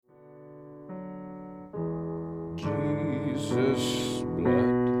Jesus' blood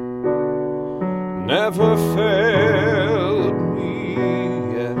never failed me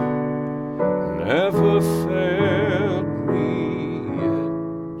yet, never failed me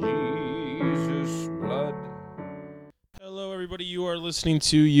yet, Jesus' blood. Hello everybody, you are listening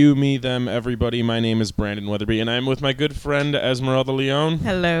to You, Me, Them, Everybody. My name is Brandon Weatherby, and I'm with my good friend Esmeralda Leon.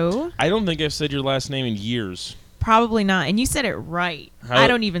 Hello. I don't think I've said your last name in years. Probably not. And you said it right. I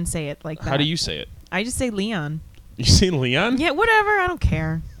don't even say it like that. How do you say it? I just say Leon. You say Leon? Yeah, whatever. I don't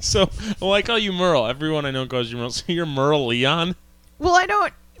care. So, well, I call you Merle. Everyone I know calls you Merle. So you're Merle Leon? Well, I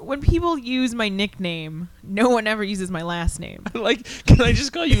don't. When people use my nickname, no one ever uses my last name. Can I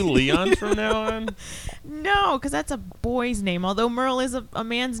just call you Leon from now on? No, because that's a boy's name. Although Merle is a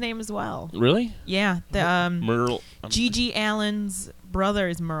man's name as well. Really? Yeah. The Merle. Gigi Allen's brother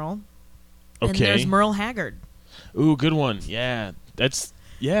is Merle. Okay. And there's Merle Haggard. Ooh, good one. Yeah, that's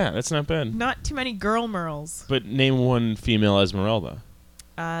not bad. Not too many girl Merles. But name one female Esmeralda.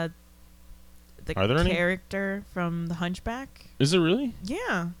 The Are there any? character from The Hunchback. Is it really?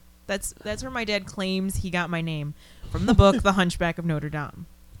 Yeah. That's where my dad claims he got my name. From the book The Hunchback of Notre Dame.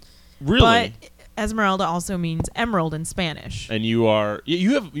 Really? But Esmeralda also means emerald in Spanish. And you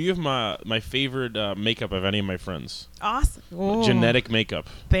have my favorite makeup of any of my friends. Awesome. Whoa. Genetic makeup.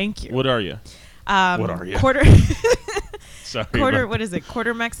 Thank you. What are you? What are you? Quarter Sorry. what is it?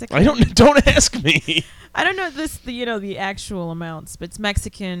 Quarter Mexican? I don't ask me. I don't know the actual amounts, but it's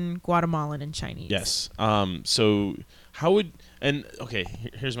Mexican, Guatemalan, and Chinese. Yes. So how would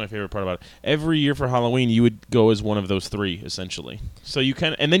here's my favorite part about it. Every year for Halloween, you would go as one of those three, essentially. So you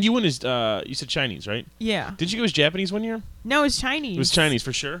and then you went as you said Chinese, right? Yeah. Did you go as Japanese one year? No, it's Chinese. It was Chinese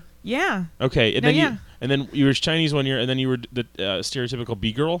for sure. Yeah. Okay, and No, then yeah. you were Chinese one year, and then you were the stereotypical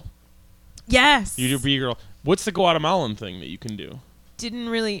B girl. Yes. You do B girl. What's the Guatemalan thing that you can do? Didn't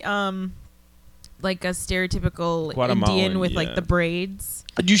really like a stereotypical Guatemalan, Indian with yeah. like the braids.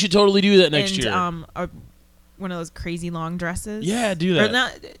 You should totally do that next and, year. One of those crazy long dresses. Yeah, do that. Or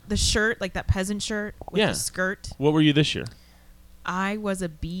not the shirt, like that peasant shirt with Yeah. the skirt. What were you this year? I was a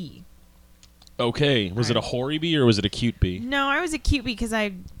bee. Okay. Was it a hoary bee or was it a cute bee? No, I was a cute bee because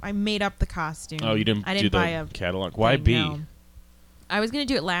I made up the costume. Oh, you didn't, I do didn't the buy a catalog. Why thing, bee? no. I was gonna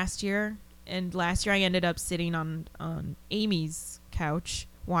do it last year, and last year I ended up sitting on Amy's couch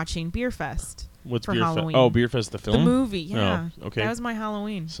watching Beer Fest. What's for Beer Fest? Halloween. Oh, Beer Fest, the film? The movie, yeah. Oh, okay. That was my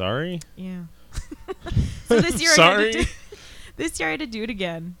Halloween. Sorry? Yeah. So this year Sorry? this year I had to do it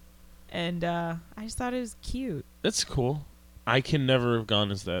again, and I just thought it was cute. That's cool. I can never have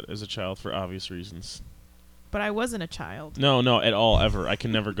gone as that as a child for obvious reasons. But I wasn't a child. No, at all, ever. I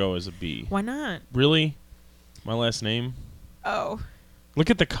can never go as a bee. Why not? Really? My last name? Oh. Look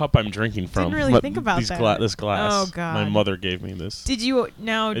at the cup I'm drinking from. Didn't really think about that. This glass. Oh, God. My mother gave me this. Did you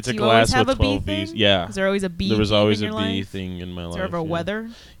now? It's do a you glass always have with a bee 12 bees. thing? Yeah. Is there always a bee? There was theme always in a your bee life? thing in my life. Is there ever a yeah. weather?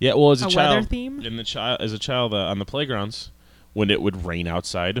 Yeah, well, as a child, weather theme? as a child on the playgrounds, when it would rain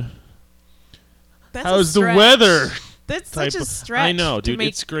outside. That's How's a the stretch. weather? That's such a stretch. I know, dude. To make,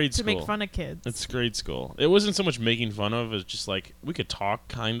 it's grade school. To make fun of kids. It's grade school. It wasn't so much making fun of; it's just like we could talk,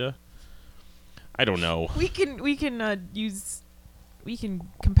 kinda. I don't know. We can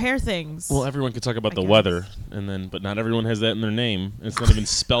compare things. Well, everyone could talk about I the guess. weather, but not everyone has that in their name. It's not even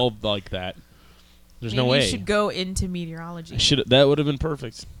spelled like that. There's Maybe no way. You should go into meteorology. That would have been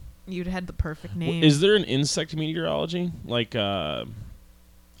perfect. You'd had the perfect name. Is there an insect meteorology? Like, I'm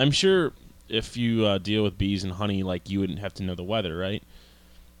sure if you deal with bees and honey, like you wouldn't have to know the weather, right?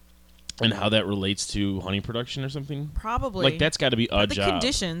 And how that relates to honey production or something. Probably. Like that's got to be a the job.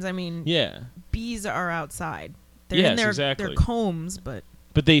 conditions. I mean, Yeah, bees are outside. They're Yes, in their exactly. combs, but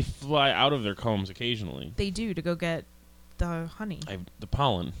but they fly out of their combs occasionally. they do to go get the honey. The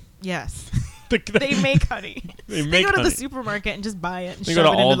pollen. Yes. They They make honey. They They make go to honey. the supermarket and just buy it and They shove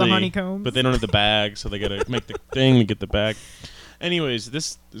go it to into the Aldi, honeycombs. but they don't have the bag, so they got to make the thing to get the bag. Anyways,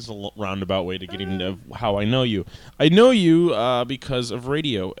 this is a roundabout way to get into how I know you. I know you because of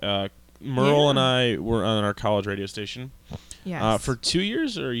radio. Merle and I were on our college radio station. Yes. For 2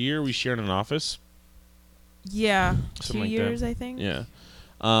 years or a year, we shared an office. Yeah. Something 2 like that. years, I think. Yeah.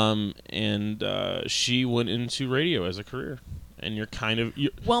 And she went into radio as a career. And you're kind of...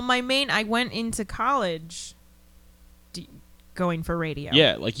 Well, I went into college going for radio.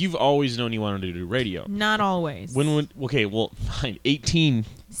 Yeah, like you've always known you wanted to do radio. Not always. Fine, 18.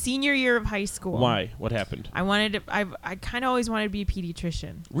 Senior year of high school. Why? What happened? I kind of always wanted to be a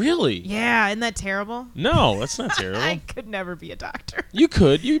pediatrician. Really? Yeah, isn't that terrible? No, that's not terrible. I could never be a doctor. You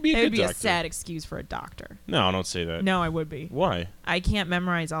could. You could be a It good would be doctor. a sad excuse for a doctor. No, don't say that. No, I would be. Why? I can't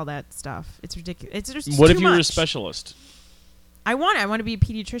memorize all that stuff. It's ridiculous. It's just What too if you were a much. specialist? I want to be a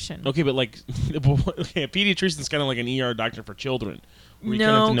pediatrician. Okay, but like, okay, a pediatrician's kind of like an ER doctor for children. Where you kinda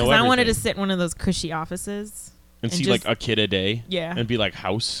have No, to know because I wanted to everything sit in one of those cushy offices. and see just- like a kid a day. Yeah. And be like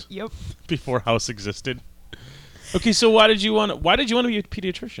House Yep. before House existed. Okay, so why did you want to be a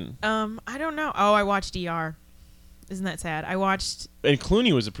pediatrician? I don't know. Oh, I watched ER. Isn't that sad? I watched And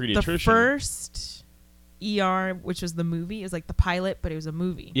Clooney was a pediatrician. the first ER, which was the movie. It was like the pilot, but it was a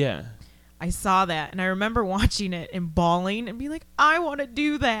movie. Yeah. I saw that, and I remember watching it and bawling and being like, I want to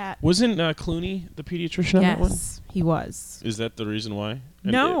do that. Wasn't Clooney the pediatrician on that one? Yes, he was. Is that the reason why?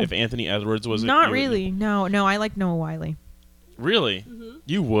 And No. If Anthony Edwards was Not you would- really. No, I like Noah Wiley. Really?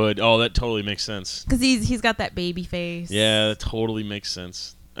 You would? Oh, that totally makes sense. Because he's got that baby face. Yeah, that totally makes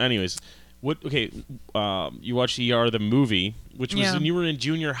sense. Anyways, what? Okay, you watched ER the movie, which was Yeah. when you were in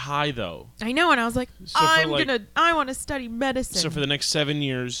junior high, though. I know, and I was like, So for, I want to study medicine. So for the next 7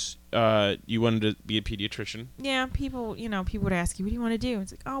 years, you wanted to be a pediatrician. Yeah, people would ask you, what do you want to do?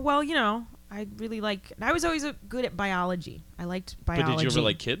 It's like, oh, well, I really like, I was always good at biology. I liked biology. But did you ever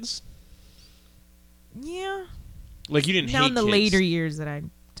like kids? Yeah. Like you didn't Now hate in the kids. later years that I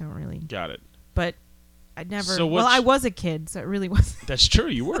don't really, Got it. but I never, So well, what's- I was a kid, so it really wasn't That's true.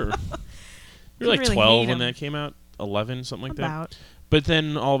 You were. You're like really 12 hate when 'em. that came out. 11, something like that. about. But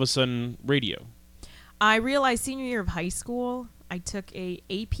then all of a sudden, radio. I realized senior year of high school, I took a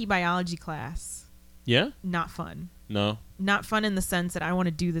AP biology class. Yeah. Not fun. No. Not fun in the sense that I want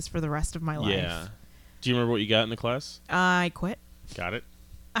to do this for the rest of my life. Yeah. Do you remember what you got in the class? I quit. Got it.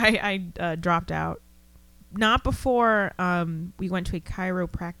 I dropped out. Not before we went to a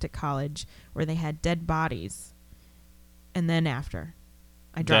chiropractic college where they had dead bodies, and then after,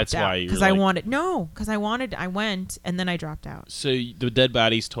 I dropped That's out why you were because I wanted. I went and then I dropped out. So the dead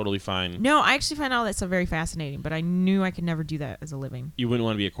body's totally fine. No, I actually found all that stuff very fascinating, but I knew I could never do that as a living. You wouldn't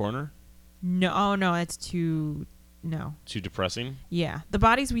want to be a coroner? No, oh no, that's too. No, Too depressing? yeah, the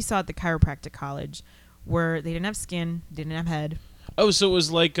bodies we saw at the chiropractic college were they didn't have skin, they didn't have head. Oh, so it was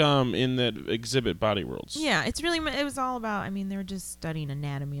like in that exhibit Body Worlds. Yeah, it was all about. I mean, they were just studying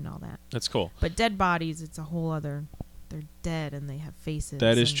anatomy and all that. That's cool. But dead bodies, it's a whole other. They're dead and they have faces.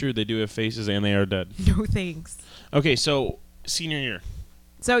 That is and- true. They do have faces and they are dead. No thanks. Okay, so senior year.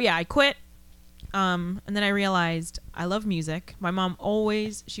 So yeah, I quit. And then I realized I love music. My mom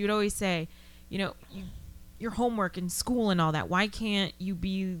she would always say, your homework and school and all that. Why can't you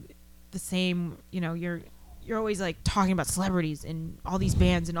be the same? You're always like talking about celebrities and all these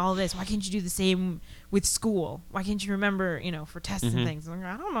bands and all this. Why can't you do the same with school? Why can't you remember, for tests and things? I'm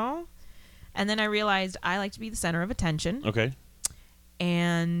like, I don't know. And then I realized I like to be the center of attention. Okay.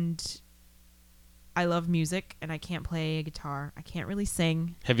 And I love music and I can't play a guitar. I can't really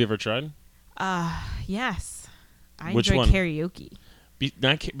sing. Have you ever tried? Yes. I Which enjoy one? karaoke. Okay. So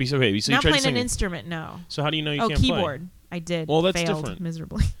Not you tried to playing sing. an instrument, no. So how do you know you Oh, can't keyboard. play? I did. Well, that's Failed different.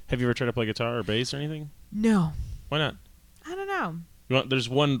 miserably. Have you ever tried to play guitar or bass or anything? No. Why not? I don't know. There's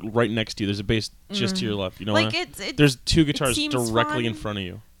one right next to you. There's a bass just to your left. You know Like why? it's There's two guitars seems directly in fun. front of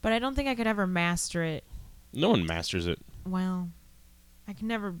you. but I don't think I could ever master it. No one masters it. Well, I can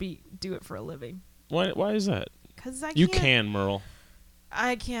never do it for a living. Why is that? Cuz I You can't. can, Merle.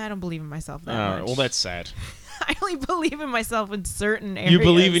 I can't. I don't believe in myself that much. Well, that's sad. I only believe in myself in certain areas. You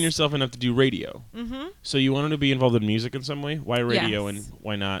believe in yourself enough to do radio. Mm-hmm. So you wanted to be involved in music in some way? Why radio Yes. and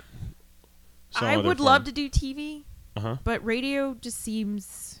why not? I would love to do TV, Uh-huh. but radio just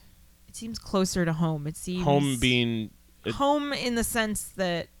seems closer to home. It seems Home being home in the sense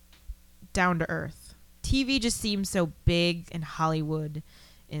that down to earth. TV just seems so big and Hollywood,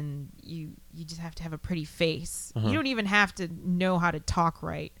 and you just have to have a pretty face. Uh-huh. You don't even have to know how to talk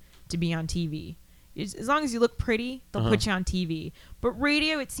right to be on TV. As long as you look pretty, they'll put you on TV. But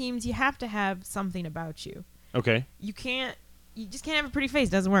radio, it seems you have to have something about you. Okay. You just can't have a pretty face.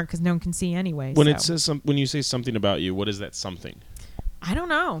 It doesn't work because no one can see anyway. When so. it says when you say something about you, what is that something? I don't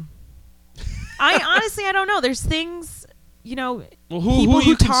know. I honestly don't know. There's things, Well, people who who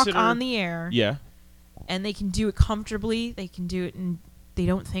you talk consider- on the air. Yeah. And they can do it comfortably. They can do it and they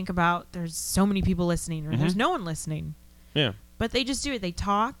don't think about there's so many people listening or there's no one listening. Yeah. But they just do it. They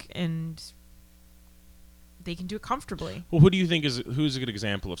talk and they can do it comfortably. Well, who do you think who's a good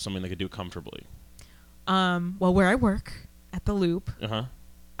example of someone that could do it comfortably? Well, where I work at the Loop, Uh-huh.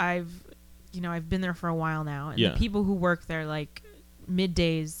 I've been there for a while now, and Yeah. the people who work there, like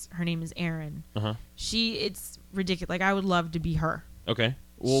middays, her name is Erin. Uh-huh. It's ridiculous. Like I would love to be her. Okay.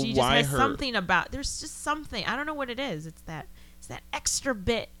 Well, She just why has her? something about. There's just something. I don't know what it is. It's that extra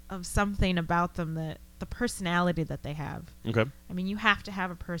bit of something about them, that the personality that they have. Okay. I mean, you have to have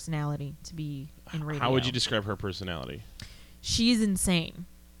a personality to be in radio. How would you describe her personality? She's insane.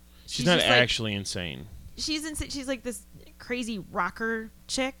 She's not just like- actually insane. She's insane. She's like this crazy rocker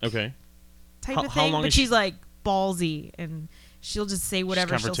chick Okay. type How- of how thing, long but is she- she's like ballsy and she'll just say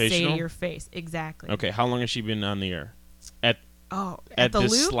whatever she'll say to confrontational? your face. Exactly. Okay. How long has she been on the air? At Oh, at the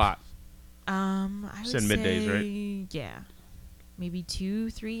this loop. slot. I would Said middays, say, right? Yeah, maybe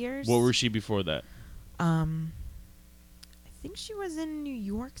 2-3 years. What was she before that? I think she was in New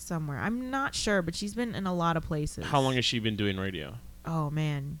York somewhere. I'm not sure, but she's been in a lot of places. How long has she been doing radio? Oh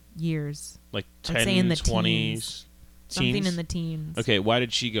man, years. Like I'd 10, say in the 20s? teens. Something Teens? in the teens. Okay, why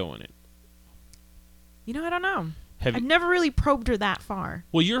did she go in it? You know, I don't know. Have I've you, never really probed her that far.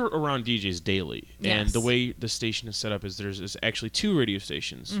 well, you're around DJs daily, and Yes. the way the station is set up is there's actually 2 radio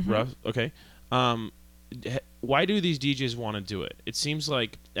stations. Mhm. Rough, okay. Why do these DJs want to do it? It seems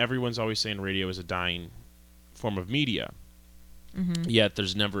like everyone's always saying radio is a dying form of media, Mm-hmm. yet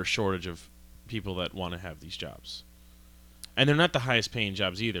there's never a shortage of people that want to have these jobs, and they're not the highest paying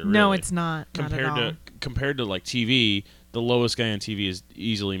jobs either. No, really. it's not. Not at all. Compared to like TV, the lowest guy on TV is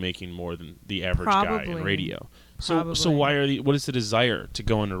easily making more than the average guy in Probably. radio. So Probably. why are what is the desire to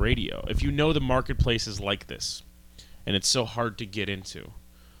go into radio if you know the marketplace is like this, and it's so hard to get into?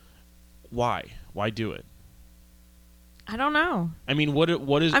 Why do it? I don't know. I mean, what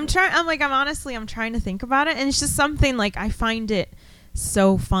is? I'm trying to think about it, and it's just something like I find it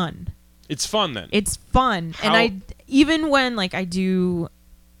so fun. It's fun then. It's fun, How- and even when like I do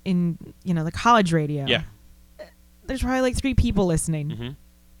in the college radio. Yeah. There's probably like 3 people listening. hmm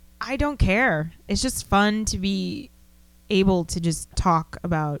I don't care. It's just fun to be able to just talk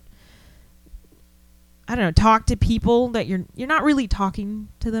about. I don't know. Talk to people that you're not really talking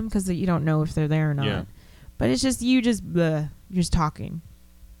to them because you don't know if they're there or not. Yeah. But it's just you're just talking.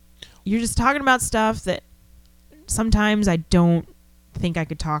 You're just talking about stuff that sometimes I don't think I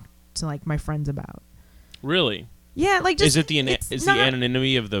could talk to like my friends about. Really? Yeah, like just Is it the it's the not-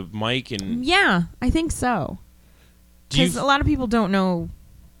 anonymity of the mic and Yeah, I think so. do you Because a lot of people don't know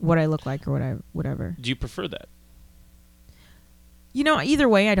what I look like or whatever. do you prefer that? Either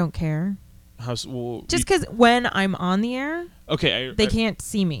way, I don't care. Well, Just because when I'm on the air, okay, they can't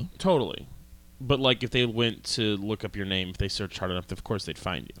see me. totally. But like, if they went to look up your name, if they searched hard enough, of course they'd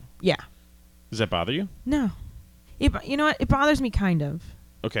find you. Yeah. Does that bother you? No. You know what? It bothers me kind of.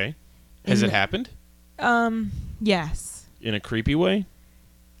 Okay. Has In it happened Yes. in a creepy way?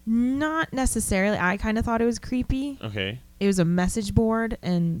 Not necessarily. I kind of thought it was creepy. Okay. It was a message board,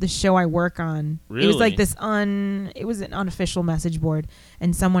 and the show I work on, it was Really? like it was an unofficial message board,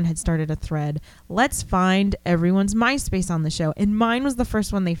 and someone had started a thread. Let's find everyone's MySpace on the show, and mine was the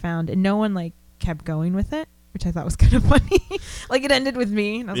first one they found, and no one like kept going with it, which I thought was kind of funny. Like it ended with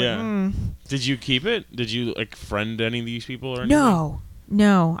me, and I was Yeah. like, Did you keep it? Did you like friend any of these people or anything?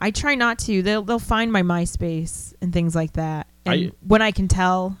 No. I try not to. They'll find my MySpace and things like that, and when I can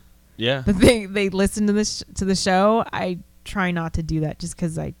tell Yeah. that they listen to the show, I try not to do that just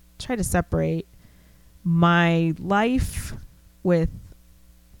because I try to separate my life with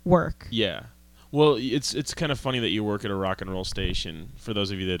work. Yeah. Well, it's kind of funny that you work at a rock and roll station. For those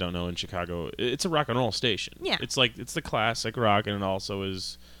of you that don't know, in Chicago, it's a rock and roll station. Yeah. It's the classic rock, and it also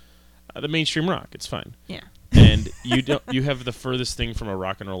is the mainstream rock. It's fine. Yeah. And you have the furthest thing from a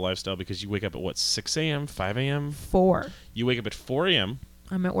rock and roll lifestyle because you wake up at 6 a.m., 5 a.m. 4. You wake up at 4 a.m.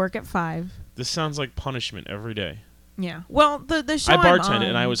 I'm at work at 5. This sounds like punishment every day. Yeah. Well, the show I I'm bartended, on-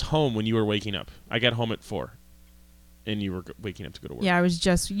 and I was home when you were waking up. I got home at 4, and you were waking up to go to work. Yeah, I was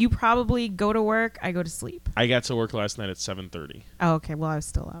just. You probably go to work. I go to sleep. I got to work last night at 7:30. Oh, okay. Well, I was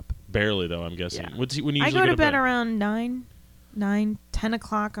still up. Barely, though, I'm guessing. Yeah. When you I usually go to bed around 9, 10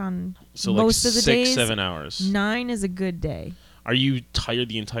 o'clock on So most like of the 6, days. 7 hours. 9 is a good day. Are you tired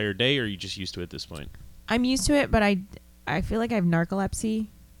the entire day, or are you just used to it at this point? I'm used to it, but I feel like I have narcolepsy,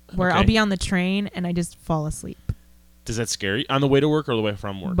 where Okay. I'll be on the train and I just fall asleep. Does that scare you? On the way to work or the way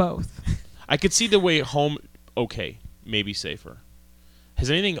from work? Both. I could see the way home, okay, maybe safer.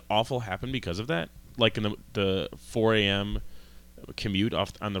 Has anything awful happened because of that? Like in the 4 a.m. commute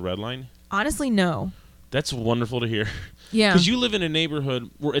off on the red line? Honestly, no. That's wonderful to hear. Yeah. Because you live in a neighborhood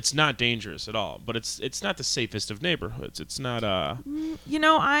where it's not dangerous at all, but it's not the safest of neighborhoods. It's not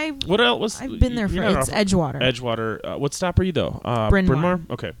what else? I've been there for You're not it's off- Edgewater. Edgewater. What stop are you though? Bryn Mawr. Mawr?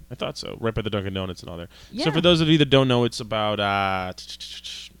 Okay, I thought so. Right by the Dunkin' Donuts and all there. Yeah. So for those of you that don't know, it's about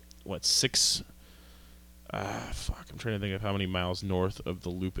 6. Fuck, I'm trying to think of how many miles north of the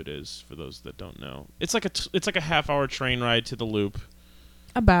Loop it is. For those that don't know, it's like a half-hour train ride to the Loop,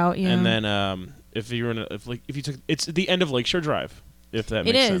 About, yeah. and then if you took, it's at the end of Lakeshore Drive. If that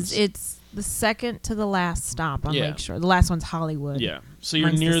It makes is. sense. It's the second to the last stop on Yeah. Lakeshore. The last one's Hollywood. Yeah. So you're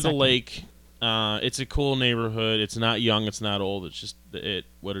Mine's the near the second. lake, It's a cool neighborhood. It's not young. It's not old. It's just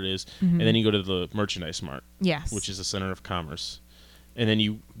what it is. And then you go to the Merchandise Mart, Yes. which is the center of commerce. And then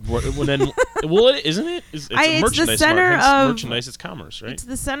isn't it? It's a it's merchandise the center mart. Hence of merchandise. It's commerce, right? It's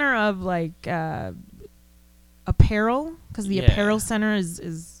the center of like apparel, because the Yeah. apparel center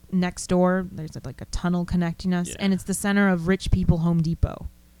is next door. There's like a tunnel connecting us, Yeah. and it's the center of Rich People Home Depot,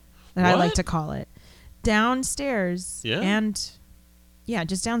 that I like What? to call it. Downstairs, Yeah? and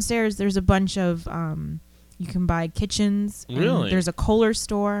just downstairs. There's a bunch of you can buy kitchens. and Really? There's a Kohler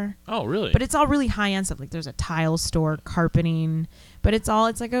store. Oh, really? But it's all really high end stuff. Like there's a tile store, carpeting, but it's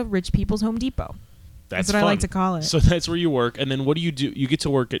like a Rich People's Home Depot. That's what I like to call it. So that's where you work, and then what do? You get to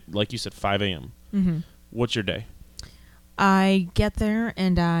work at, like you said, 5 a.m. Mm-hmm. What's your day? I get there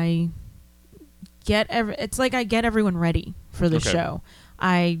and I get it's like I get everyone ready for the Okay. show.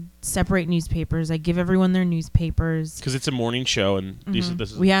 I separate newspapers. I give everyone their newspapers. Because it's a morning show, and this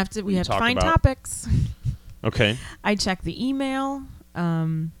is We have to talk find about. topics. Okay. I check the email.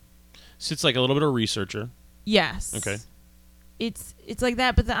 So it's like a little bit of researcher. Yes. Okay. It's like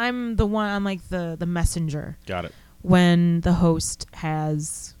that, but I'm the one. I'm like the messenger Got it. when the host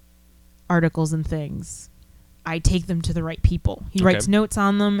has articles and things. I take them to the right people. He Okay. writes notes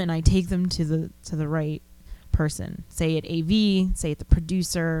on them, and I take them to the right person. Say it AV. Say it the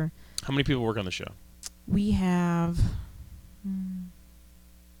producer. How many people work on the show? We have,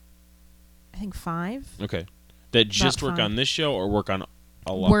 I think 5. Okay. That just work 5. on this show or work on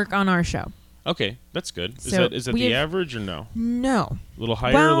a lot? Work on our show. Okay, that's good. So is that we the have- average or no? No, A little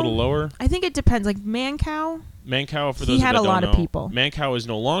higher, a Well, little lower? I think it depends. Like Mancow, Mancow, for he those had that a don't lot know, of people. Mancow is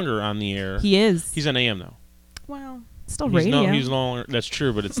no longer on the air. he is. He's on AM now. Well, still He's radio. he's no longer. That's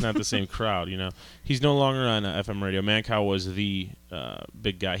true, but it's not the same crowd. He's no longer on FM radio. Mancow was the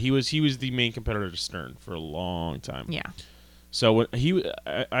big guy. He was the main competitor to Stern for a long time. Yeah. So when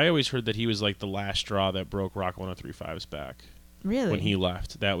I always heard that he was like the last straw that broke Rock 103.5's back Really? when he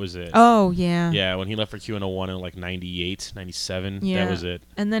left. That was it. Oh, yeah. Yeah, when he left for QN01 in like 98, 97, Yeah. that was it.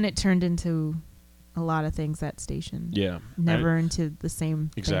 And then it turned into a lot of things, that station. Yeah. Never into the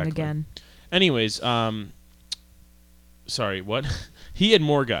same Exactly. thing again. Anyways, sorry, what? He had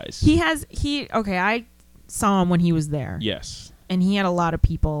more guys. Okay, I saw him when he was there. Yes. And he had a lot of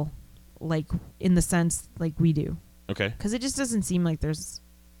people, like, in the sense like we do. Okay. Because it just doesn't seem like there's,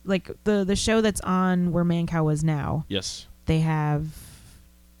 like, the show that's on where Mancow is now, Yes. they have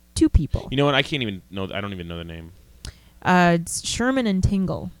 2 people. You know what? I can't even know. I don't even know the name. It's Sherman and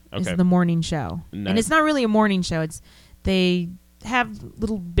Tingle Okay. is the morning show. Nice. And it's not really a morning show. They have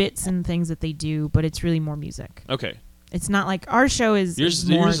little bits and things that they do, but it's really more music. Okay. It's not like our show is Yours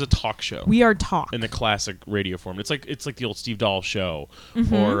more, is a talk show. we are talk. In the classic radio form. It's like the old Steve Dahl show,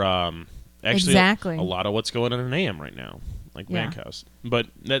 Mhm. or actually Exactly. a lot of what's going on in AM right now, like Yeah. Mancow's. But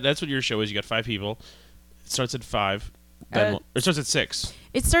that's what your show is. You got 5 people. It starts at 5. Then it starts at 6.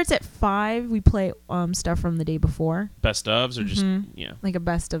 It starts at 5. We play stuff from the day before, Best ofs or just Mhm. yeah. like a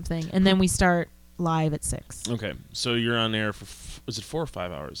best of thing, and then we start live at 6. Okay, so you're on air for is it 4 or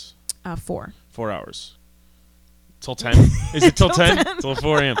 5 hours? 4. 4 hours. Till 10? Is it till 10? Till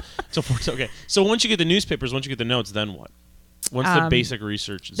 4 a.m. Till 4. Okay. So once you get the newspapers, once you get the notes, then what? Once the basic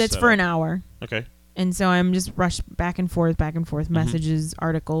research is That's set for up. an hour. Okay. And so I'm just rushed back and forth, Mm-hmm. messages,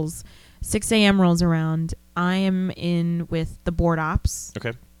 articles. 6 a.m. rolls around. I am in with the board ops,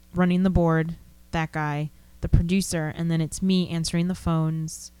 Okay. running the board, that guy, the producer, and then it's me answering the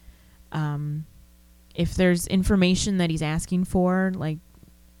phones. If there's information that he's asking for, like,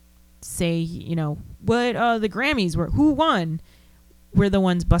 say, what the Grammys were, who won, we're the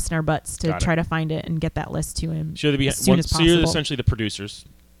ones busting our butts to Got it. try to find it and get that list to him So as soon as so you're possible. essentially the producers.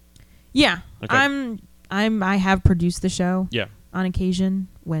 Yeah, Okay. I have produced the show. Yeah. On occasion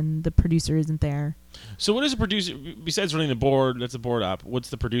when the producer isn't there. So what is a producer besides running the board? That's a board op. What's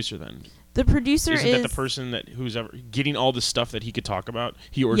the producer then? The producer Isn't is that the person who's ever getting all the stuff that he could talk about?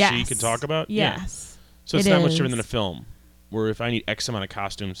 He or she Yes. could talk about. Yeah. Yes. So it's It not much is. different than a film, where if I need X amount of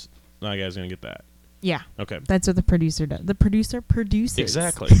costumes, that guy's gonna get that. Yeah. Okay. That's what the producer does. The producer produces.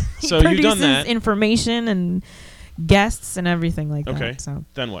 Exactly. He So you've done produces that. information and guests and everything like Okay. that. So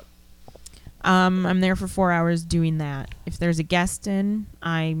Then what? I'm there for 4 hours doing that. If there's a guest in,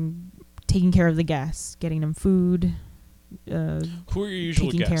 I'm taking care of the guests, getting them food, Who are your usual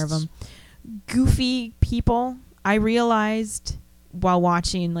taking guests? care of them. Goofy people. I realized while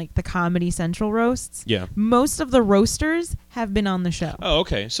watching like the Comedy Central roasts, Yeah. most of the roasters have been on the show. Oh,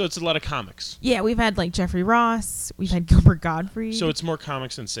 okay. So it's a lot of comics. Yeah, we've had like Jeffrey Ross, we've had Gilbert Gottfried. So it's more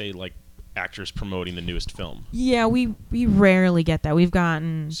comics than say like actors promoting the newest film. yeah, we rarely get that. We've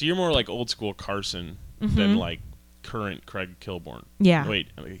gotten So you're more like old school Carson than Mhm. like current Craig Kilborn. Yeah. Wait,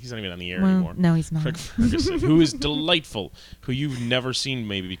 he's not even on the air Well, anymore. no, he's not. Craig Ferguson, who is delightful, who you've never seen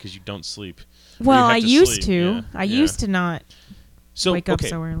maybe because you don't sleep. Or Well, you have I to used sleep. to. Yeah. I Yeah. used to not So wake up okay,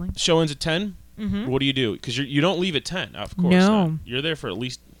 so early. show ends at 10. Mm-hmm. What do you do? Because you don't leave at 10, of course. No. Not. You're there for at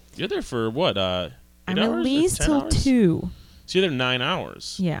least. You're there for what? 8 I'm hours? at least 10 till hours? 2. So you're there 9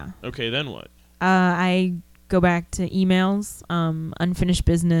 hours. Yeah. Okay, then what? I go back to emails, unfinished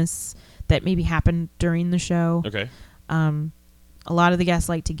business that maybe happened during the show. Okay. A lot of the guests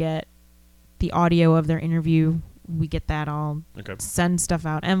like to get the audio of their interview. We get that all. Okay. Send stuff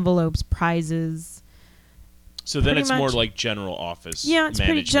out, envelopes, prizes. So then Pretty it's more much. like general office. Yeah, it's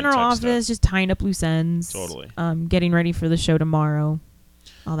pretty management general type office, stuff. just tying up loose ends. Totally. Getting ready for the show tomorrow.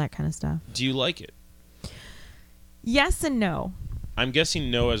 All that kind of stuff. Do you like it? Yes and no. I'm guessing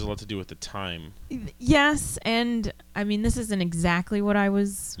no has a lot to do with the time. Yes, and I mean this isn't exactly what I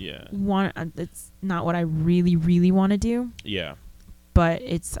was Yeah. it's not what I really really want to do, Yeah. but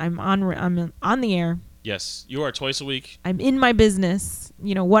I'm on the air. Yes. You are twice a week, I'm in my business,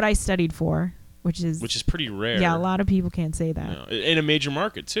 what I studied for, which is pretty rare. yeah, a lot of people can't say that. No, in a major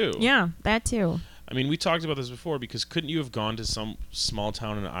market too. Yeah, that too. I mean, we talked about this before because couldn't you have gone to some small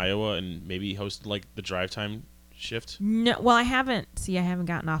town in Iowa and maybe hosted like the drive time shift? No, well, I haven't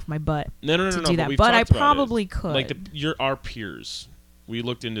gotten off my butt No, to do that, we've but I talked about it. probably could. Like our peers. We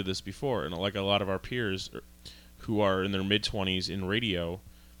looked into this before, and like a lot of our peers who are in their mid-20s in radio,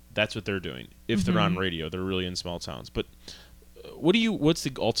 that's what they're doing. If they're on radio, they're really in small towns. But what's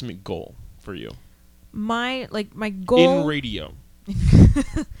the ultimate goal for you my goal in radio?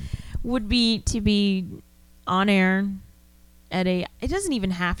 would be to be on air at it doesn't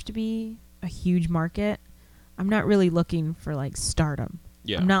even have to be a huge market. I'm not really looking for like stardom.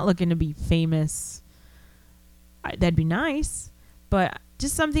 Yeah. I'm not looking to be famous. That'd be nice, but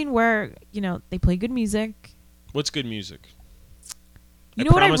just something where, they play good music. What's good music? You I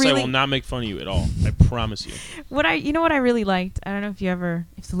know what I promise I really will not make fun of you at all. I promise you. what I really liked. I don't know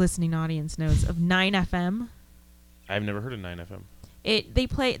if the listening audience knows of 9FM. I've never heard of 9FM.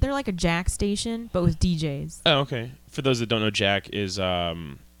 They're like a Jack station but with DJs. Oh, okay. For those that don't know, Jack is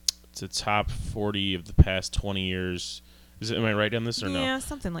it's a top 40 of the past 20 years. Am I right on this or no? Yeah,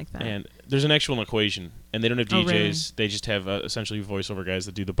 something like that. And there's an actual equation, and they don't have DJs. Oh, really? They just have essentially voiceover guys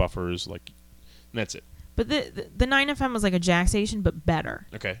that do the buffers, and that's it. But the 9FM was like a Jack station, but better.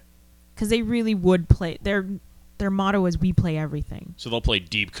 Okay. Because they really would play. Their motto is "We play everything." So they'll play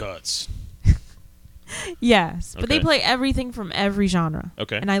deep cuts. Yes, but they Okay. play everything from every genre.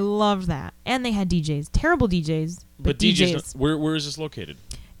 Okay. And I love that. And they had DJs, terrible DJs, but DJs. Where is this located?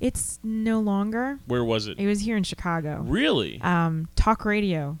 It's no longer. Where was it? It was here in Chicago. Really? Talk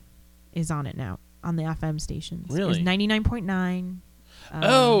radio is on it now on the FM stations. It was Really? 99.9.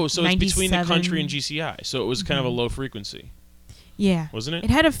 So it's between the 97. country and GCI. So it was kind of a low frequency, Yeah. wasn't it? It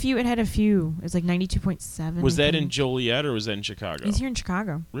had a few. It was like 92.7. Was I that in think. Joliet or was that in Chicago? It was here in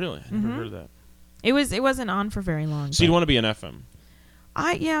Chicago. Really? I never Mhm. heard of that. It wasn't on for very long. So you'd but want to be an FM.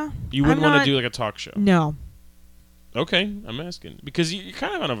 Yeah. You wouldn't I'm want not- to do like a talk show. No. Okay, I'm asking because you're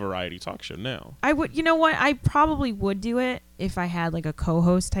kind of on a variety talk show now. I would. You know what? I probably would do it if I had like a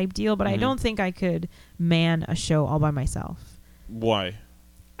co-host type deal, but I Mhm. don't think I could man a show all by myself. Why?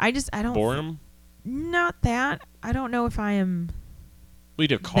 I don't. Boredom? Not that. I don't know if I am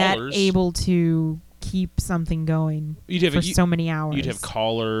We'd have that callers. able to keep something going You'd have for so many hours. You'd have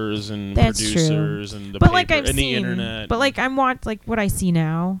callers and That's true. producers and the but paper like I've and the seen, internet. but like what I see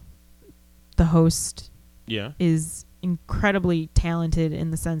now, the host yeah. is incredibly talented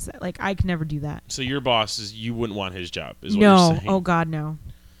in the sense that like I could never do that. So your boss is you wouldn't want his job is what No, you're saying. oh God, no.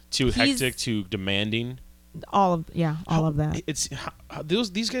 Too He's- hectic, too demanding. All of that. It's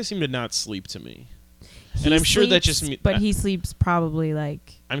these guys seem to not sleep to me. He and I'm sure that sleeps, just but he sleeps probably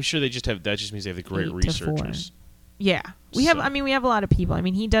like I'm sure they just have that just means they have the great 8 to 4. researchers. Yeah. We have So- we have a lot of people. I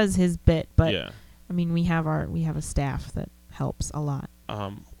mean, he does his bit, but yeah. I mean, we have a staff that helps a lot.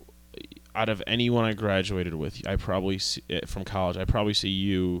 Out of anyone I graduated with, I probably from college, I probably see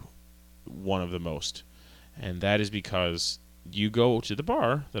you one of the most, and that is because you go to the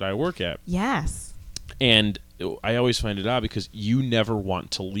bar that I work at, Yes. and I always find it odd because you never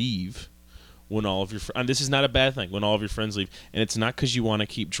want to leave when all of your and this is not a bad thing when all of your friends leave, and it's not because you want to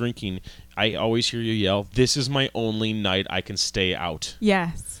keep drinking. I always hear you yell, "This is my only night I can stay out."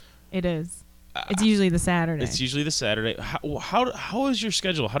 Yes, it is. It's usually the Saturday. It's usually the Saturday. How is your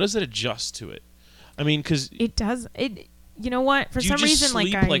schedule? How does it adjust to it? I mean, because It does. It. You know what? For do some you just reason,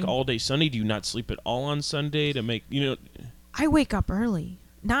 sleep like all day Sunday? Do you not sleep at all on Sunday to make I wake up early.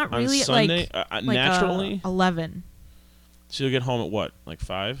 Not on really Sunday like naturally? 11. So you'll get home at what, like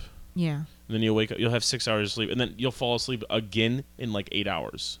 5? Yeah. And then you'll wake up. You'll have 6 hours of sleep, and then you'll fall asleep again in like 8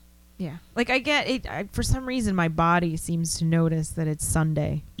 hours. Yeah. Like I get it. For some reason, my body seems to notice that it's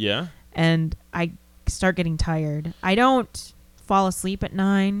Sunday, Yeah. and I start getting tired. I don't fall asleep at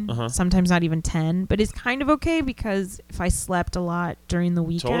 9, Uh-huh. sometimes not even 10, but it's kind of okay because if I slept a lot during the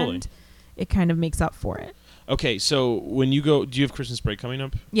weekend, Totally. it kind of makes up for it. Okay, so when you go, do you have Christmas break coming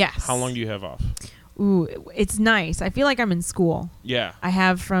up? Yes. How long do you have off? Ooh, it's nice. I feel like I'm in school. Yeah. I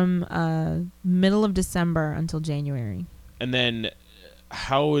have from middle of December until January. And then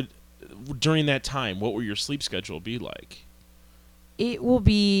how would, during that time, what will your sleep schedule be like? It will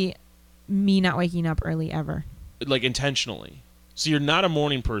be me not waking up early ever. Like intentionally. So you're not a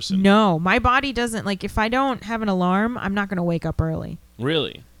morning person. No, my body doesn't, like, if I don't have an alarm, I'm not going to wake up early.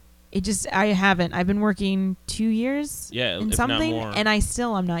 Really? It just, I haven't. I've been working 2 years Yeah, in if something, not more. and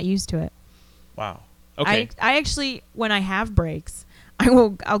I'm not used to it. Wow. Okay. I actually, when I have breaks,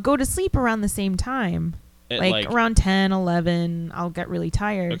 I'll go to sleep around the same time. At Like around 10, 11, I'll get really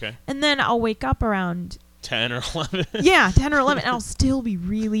tired. Okay. And then I'll wake up around 10 or 11. yeah, 10 or 11, and I'll still be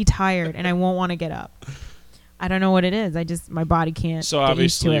really tired, and I won't want to get up. I don't know what it is. My body can't So get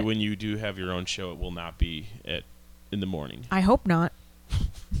used to obviously it. when you do have your own show, it will not be in the morning. I hope not.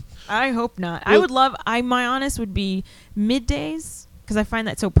 I hope not. Well- I would love, my honest would be middays, because I find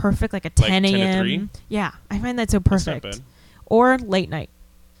that so perfect, like a Like 10 10 to a.m. 3? Yeah, I find that so That's not perfect. bad. Or late night.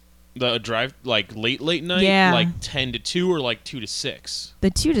 The drive, like late night? Yeah. Like 10 to 2 or like 2 to 6? The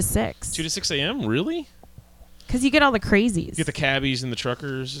 2 to 6. 2 to 6 a.m.? Really? Because you get all the crazies. You get the cabbies and the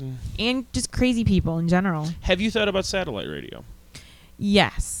truckers. and just crazy people in general. Have you thought about satellite radio?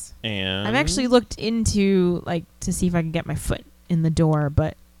 Yes. And I've actually looked into, like, to see if I can get my foot in the door,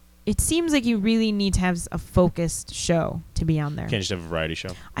 but it seems like you really need to have a focused show to be on there. Can't just have a variety show.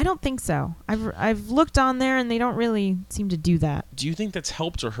 I don't think so. I've looked on there, and they don't really seem to do that. Do you think that's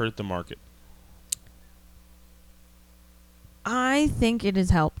helped or hurt the market? I think it has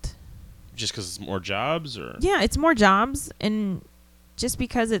helped. Just because it's more jobs, or Yeah, it's more jobs, and just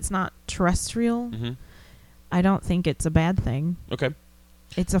because it's not terrestrial, Mhm. I don't think it's a bad thing. Okay,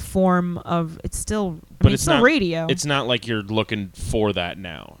 It's a form of, it's still, But it's it's still not- radio. it's not like you're looking for that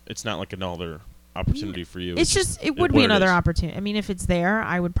now. It's not like another opportunity for you. It's just, it would what be it another is. opportunity. I mean, if it's there,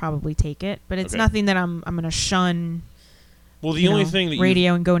 I would probably take it, but it's Okay. nothing that I'm going to shun. Well, the only thing that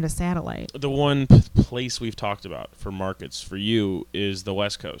radio and go into satellite. the one place we've talked about for markets for you is the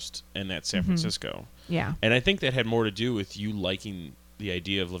West Coast, and that's San Mhm. Francisco. Yeah. And I think that had more to do with you liking the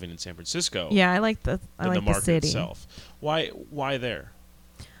idea of living in San Francisco Yeah, I like the than the market city. itself. Why there?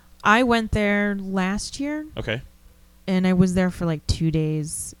 I went there last year, Okay. and I was there for like 2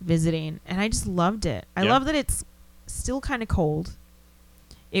 days visiting, and I just loved it. I Yeah. love that it's still kind of cold.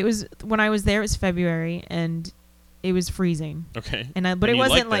 It was, when I was there, it was February, and it was freezing. Okay. But And it you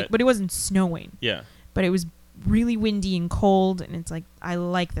wasn't like that. but it wasn't snowing. Yeah. But it was really windy and cold, and it's like, I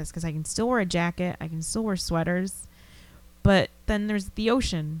like this because I can still wear a jacket, I can still wear sweaters, but then there's the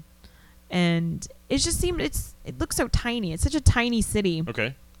ocean, and it just seemed, it looks so tiny. It's such a tiny city,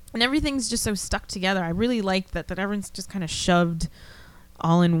 Okay. and everything's just so stuck together. I really like that everyone's just kind of shoved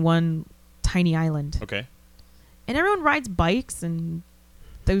all in one tiny island, Okay. and everyone rides bikes, and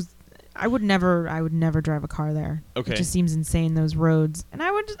those. I would never drive a car there. Okay. It just seems insane, those roads. And I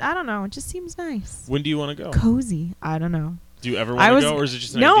don't know, it just seems nice. When do you want to go? Cozy. I don't know. Do you ever I want was- to go, or is it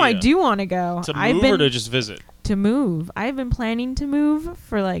just an No, I idea? do want to go. To I've move been or to just visit? to move. I've been planning to move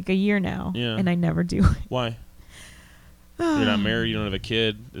for like a year now, Yeah. and I never do. Why? You're not married. You don't have a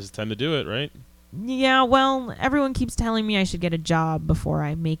kid. This is the time to do it, right? Yeah, well, everyone keeps telling me I should get a job before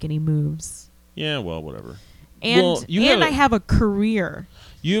I make any moves. Yeah. Well, whatever. And Well, you and have I have a career.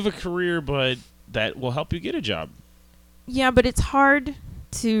 You have a career, but that will help you get a job. Yeah, but it's hard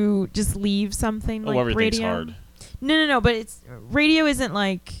to just leave something like Everything's radio. hard. No, but radio isn't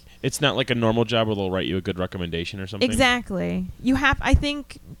like It's not like a normal job where they'll write you a good recommendation or something. exactly. I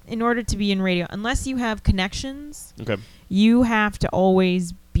think in order to be in radio, unless you have connections, Okay. you have to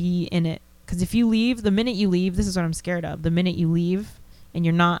always be in it. Because if you leave, the minute you leave, this is what I'm scared of. The minute you leave and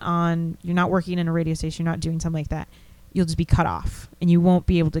you're not working in a radio station, you're not doing something like that, you'll just be cut off and you won't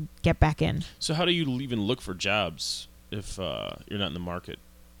be able to get back in. So how do you even look for jobs if you're not in the market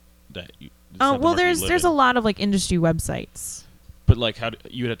that you? Oh, well, there's a lot of like industry websites. But like,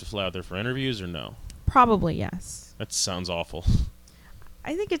 you would have to fly out there for interviews or no? Probably yes. That sounds awful.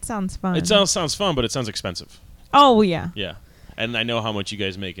 I think it sounds fun. It sounds fun, but it sounds expensive. Oh yeah. Yeah, and I know how much you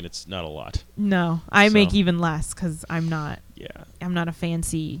guys make, and it's not a lot. No, I So- make even less because I'm not Yeah. a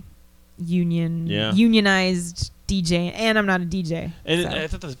fancy unionized DJ, and I'm not a DJ. And so. I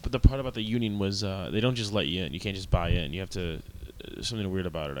thought the part about the union was they don't just let you in. You can't just buy in. You have to something weird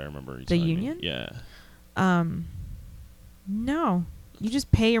about it. I remember you The telling me. union? Yeah. No. You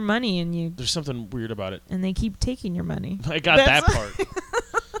just pay your money There's something weird about it. and they keep taking your money. I got that part.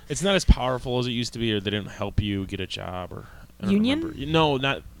 It's not as powerful as it used to be, or they didn't help you get a job, or I don't Union? remember. No,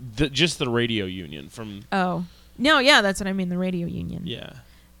 not just the radio union from. Oh. No, yeah, that's what I mean, the radio union. Yeah.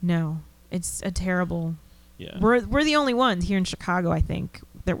 No. It's a terrible. Yeah. We're the only ones here in Chicago, I think,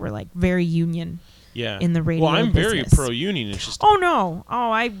 that were like very union Yeah. in the radio Well, I'm very business. pro-union. It's just Oh no.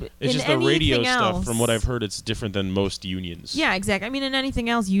 it's in just the radio anything stuff. else- From what I've heard, it's different than most unions. Yeah, exactly. I mean, in anything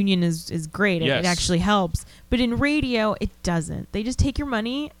else, union is great. Yes. It actually helps. But in radio, it doesn't. They just take your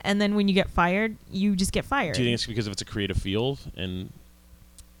money, and then when you get fired, you just get fired. Do you think it's because it's a creative field? And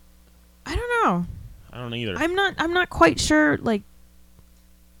I don't know. I don't know either. I'm not quite sure like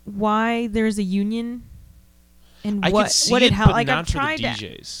why there's a union and I what could see what it, it helps. but Like not I've for tried the to.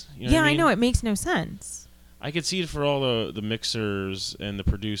 DJs. You know Yeah, what I I know mean? it makes no sense. I could see it for all the mixers and the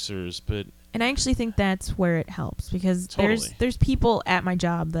producers, but And I actually think that's where it helps because Totally. there's people at my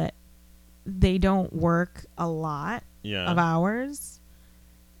job that they don't work a lot yeah, of hours.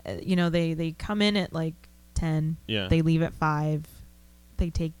 You know, they come in at like 10, yeah. they leave at 5. They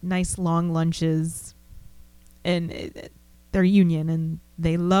take nice long lunches, and they're union, and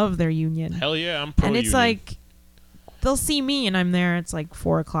they love their union. Hell yeah, I'm pro. And it's like they'll see me, and I'm there. It's like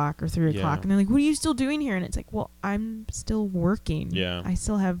 4 o'clock or 3 Yeah. o'clock, and they're like, "What are you still doing here?" And it's like, "Well, I'm still working. Yeah. I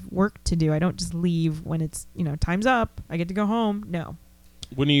still have work to do. I don't just leave when it's time's up. I get to go home. No,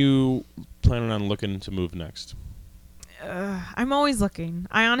 when are you planning on looking to move next? I'm always looking.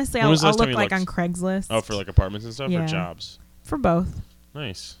 I honestly, When I'll was the last look time you like on looked? Craigslist. Oh, for like apartments and stuff, Yeah. or jobs? for both,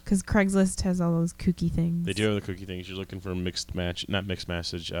 Nice. because Craigslist has all those kooky things. They do have the cookie things. You're looking for mixed match, not mixed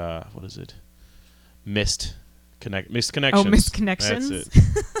message. What is it? Missed connections. Oh, missed connections. That's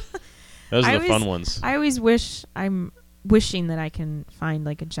it. Those I are the fun always- ones. I always I'm wishing that I can find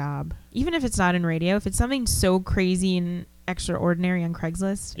like a job, even if it's not in radio. If it's something so crazy and extraordinary on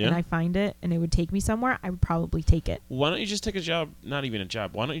Craigslist, Yeah. and I find it and it would take me somewhere, I would probably take it. Why don't you just take a job? Not even a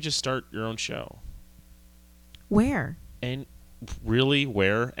job. Why don't you just start your own show? Where? And really,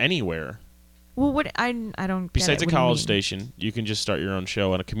 where? Anywhere. Well, what I don't. Besides get a it. What do you college mean? station, you can just start your own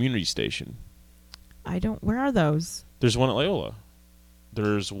show on a community station. I don't. Where are those? There's one at Loyola.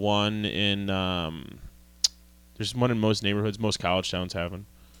 There's one in there's one in most neighborhoods. Most college towns have one.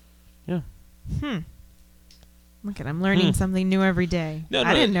 Yeah. Look at, I'm learning something new every day. No, I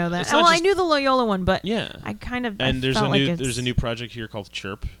no, didn't know that. it's not Well, I just- knew the Loyola one, but Yeah. I kind of. And I there's felt a like new it's- there's a new project here called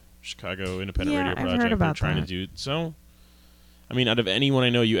Chirp, Chicago Independent Yeah, Radio I've Project. heard They're about trying that. to do so. I mean, out of anyone I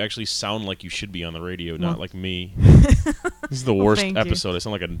know, you actually sound like you should be on the radio, not Well- like me. This is the worst thank you. episode. I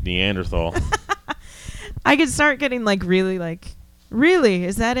sound like a Neanderthal. I could start getting like really,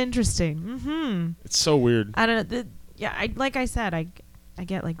 is that interesting? Mm-hmm. It's so weird. I don't know. Yeah, like I said, I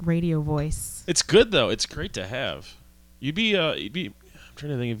get like radio voice. It's good though. It's great to have. You'd be. I'm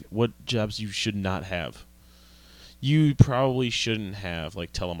trying to think of what jobs you should not have. You probably shouldn't have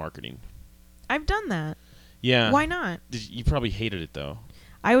like telemarketing. I've done that. Yeah. Why not? You probably hated it though.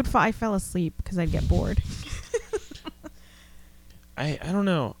 I fell asleep because I'd get bored. I don't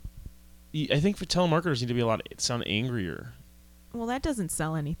know. I think for telemarketers need to be sound angrier. Well, that doesn't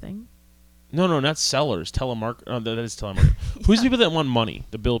sell anything. No, not sellers. That is telemarketer. Who's the people that want money?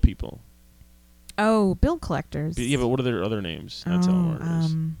 The bill people. Oh, bill collectors. Yeah, but what are their other names? Not Oh,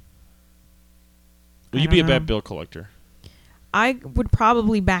 telemarketers. Well, I you'd be a don't bad know. bill collector. I would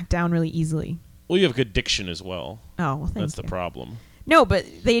probably back down really easily. Well, you have good diction as well. Oh, well, thank That's you. the problem. No, but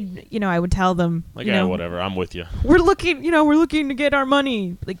I would tell them, Like, yeah, whatever. I'm with you. we're looking to get our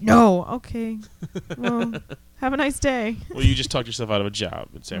money. Like, no, okay. Well, have a nice day. Well, you just talked yourself out of a job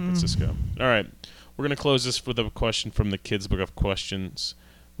in San Mm. Francisco. All right. We're going to close this with a question from the Kids Book of Questions,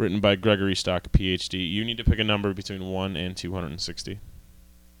 written by Gregory Stock, PhD. You need to pick a number between 1 and 260.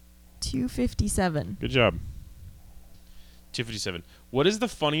 257. Good job. 257. What is the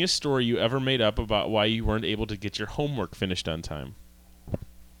funniest story you ever made up about why you weren't able to get your homework finished on time?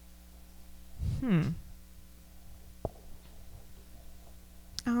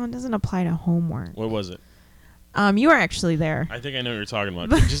 Oh, it doesn't apply to homework. What was it? You were actually there. I think I know what you're talking about.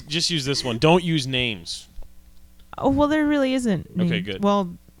 just use this one. Don't use names. Oh, well, there really isn't. Okay, good.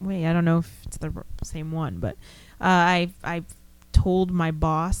 Well, wait, I don't know if it's the same one, but I told my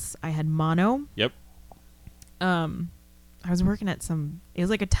boss I had mono. Yep. I was working at it was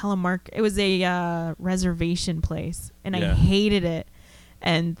like it was a reservation place, and Yeah. I hated it.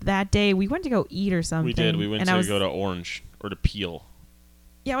 And that day we went to go eat or something. We did. We went and to go to Orange or to Peel.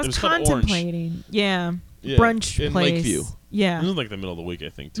 Yeah, I was it was called Orange. contemplating. Yeah. Yeah, Brunch in place. Lakeview. Yeah. It was like the middle of the week, I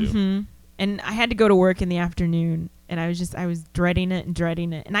think, too. And I had to go to work in the afternoon, And I was dreading it and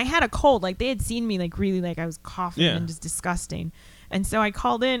dreading it. And I had a cold. Like, they had seen me, like, really, like, I was coughing and just disgusting. And so I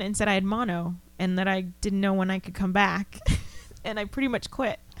called in and said I had mono and that I didn't know when I could come back. And I pretty much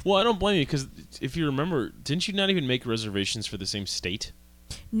quit. Well, I don't blame you, because if you remember, didn't you not even make reservations for the same state?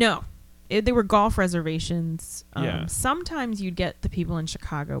 No. They were golf reservations. Yeah. Sometimes you'd get the people in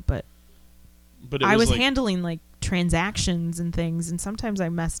Chicago, but it I was like, handling, like, transactions and things, and sometimes I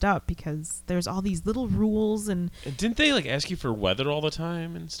messed up because there's all these little rules. And didn't they, like, ask you for weather all the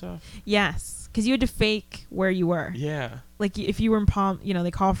time and stuff? Yes, because you had to fake where you were. Yeah. Like, if you were in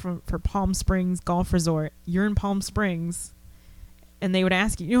they call for Palm Springs Golf Resort. You're in Palm Springs, and they would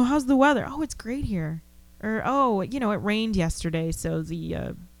ask you, how's the weather? Oh, it's great here. Or, oh, it rained yesterday, so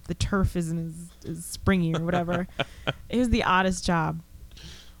the turf isn't as springy or whatever. It was the oddest job.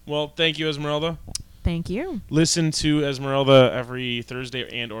 Well, thank you, Esmeralda. Thank you. Listen to Esmeralda every Thursday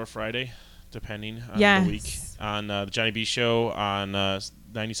and or Friday, depending on the week, on the Johnny B Show on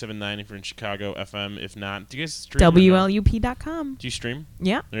 97.9 if you're in Chicago, FM. If not, do you guys stream? WLUP.com. Do you stream?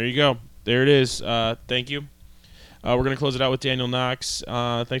 Yeah. There you go. There it is. Thank you. We're going to close it out with Daniel Knox.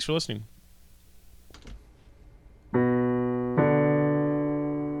 Thanks for listening.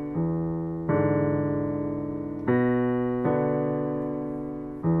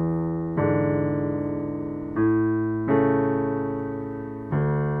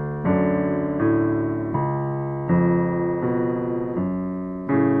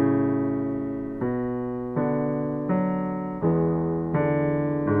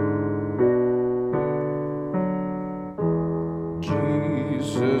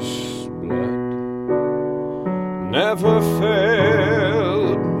 Never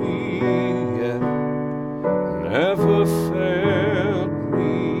failed me yet, never failed me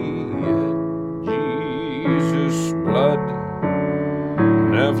yet. Jesus' blood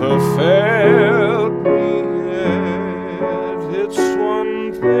never failed me yet. It's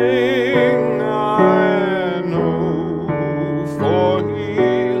one thing I know, for He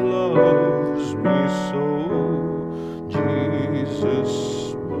loves me so.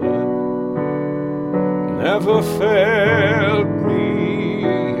 Jesus' blood never failed me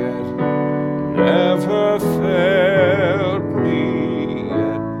yet, never failed me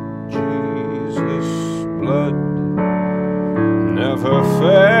yet. Jesus' blood never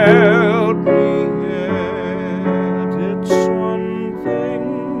failed me yet. It's one thing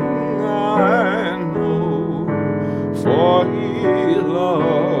I know, for He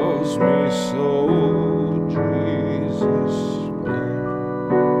loves me so. Jesus'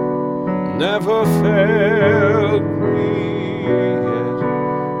 never failed me yet,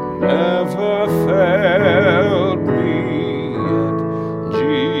 never failed me yet.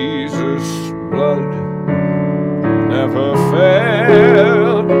 Jesus' blood never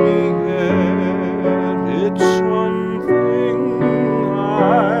failed me yet. It's one thing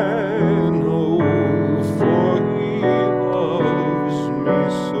I know, for He loves me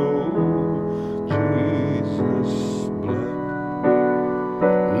so. Jesus' blood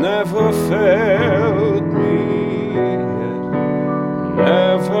never failed me yet,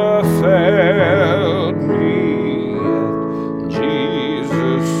 never failed me yet.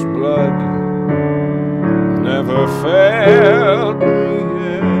 Jesus' blood never failed me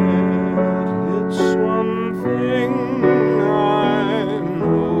yet. It's one thing I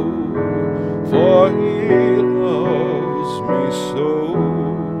know, for He loves me so.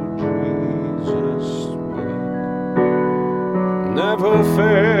 Jesus' blood never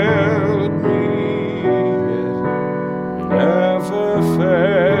failed me yet, never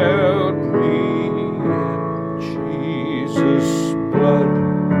failed me yet. Jesus' blood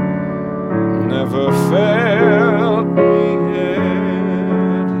never failed me yet.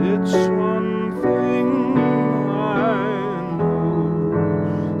 It's one thing I know,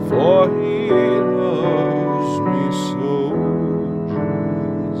 for He loves me so.